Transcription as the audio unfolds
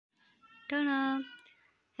Ta-da!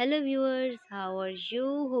 Hello viewers, how are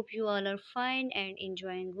you? Hope you all are fine and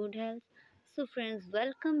enjoying good health. So friends,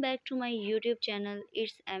 welcome back to my YouTube channel.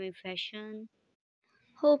 It's Amy Fashion.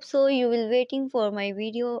 Hope so you will waiting for my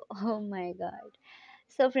video. Oh my god.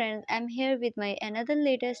 So friends, I'm here with my another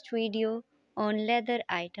latest video on leather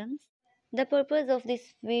items. The purpose of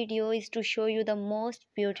this video is to show you the most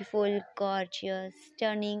beautiful, gorgeous,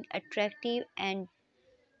 stunning, attractive and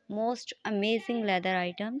most amazing leather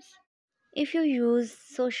items. If you use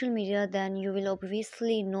social media, then you will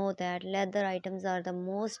obviously know that leather items are the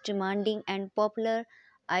most demanding and popular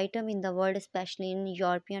item in the world, especially in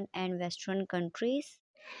European and Western countries.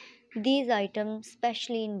 These items,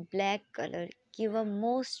 especially in black color, give a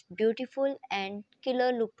most beautiful and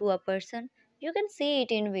killer look to a person. You can see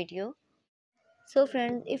it in video. So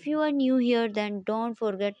friends, if you are new here, then don't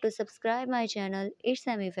forget to subscribe my channel, It's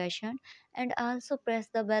Semi Fashion, and also press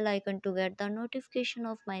the bell icon to get the notification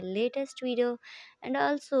of my latest video. And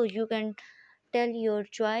also you can tell your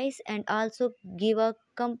choice and also give a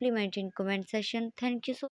compliment in comment section. Thank you so